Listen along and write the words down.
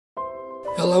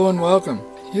Hello and welcome.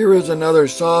 Here is another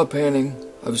saw painting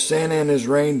of Santa and his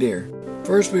reindeer.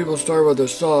 First we will start with a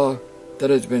saw that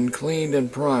has been cleaned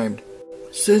and primed.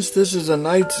 Since this is a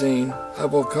night scene, I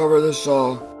will cover the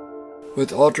saw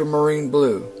with ultramarine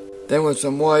blue. Then with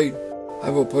some white, I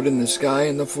will put in the sky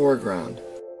in the foreground.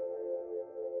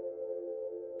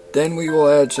 Then we will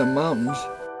add some mountains.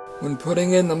 When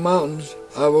putting in the mountains,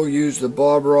 I will use the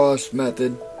Bob Ross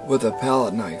method with a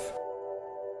palette knife.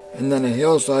 And then a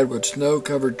hillside with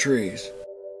snow-covered trees.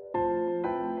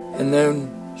 And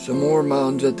then some more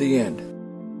mountains at the end.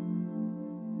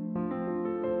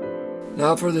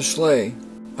 Now for the sleigh.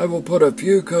 I will put a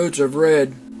few coats of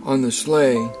red on the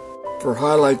sleigh for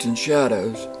highlights and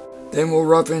shadows. Then we'll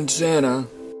rough in Santa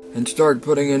and start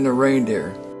putting in the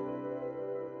reindeer.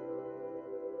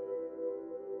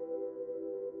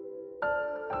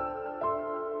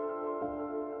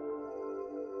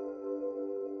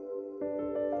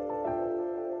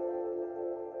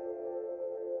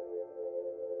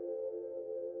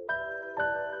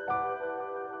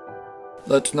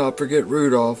 Let's not forget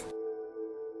Rudolph.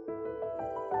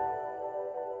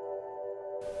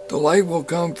 The light will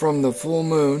come from the full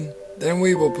moon. Then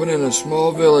we will put in a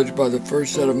small village by the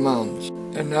first set of mountains.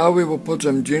 And now we will put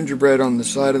some gingerbread on the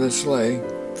side of the sleigh,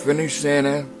 finish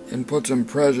Santa, and put some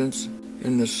presents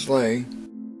in the sleigh.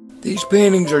 These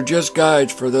paintings are just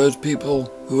guides for those people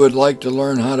who would like to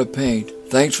learn how to paint.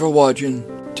 Thanks for watching,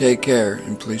 take care,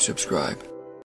 and please subscribe.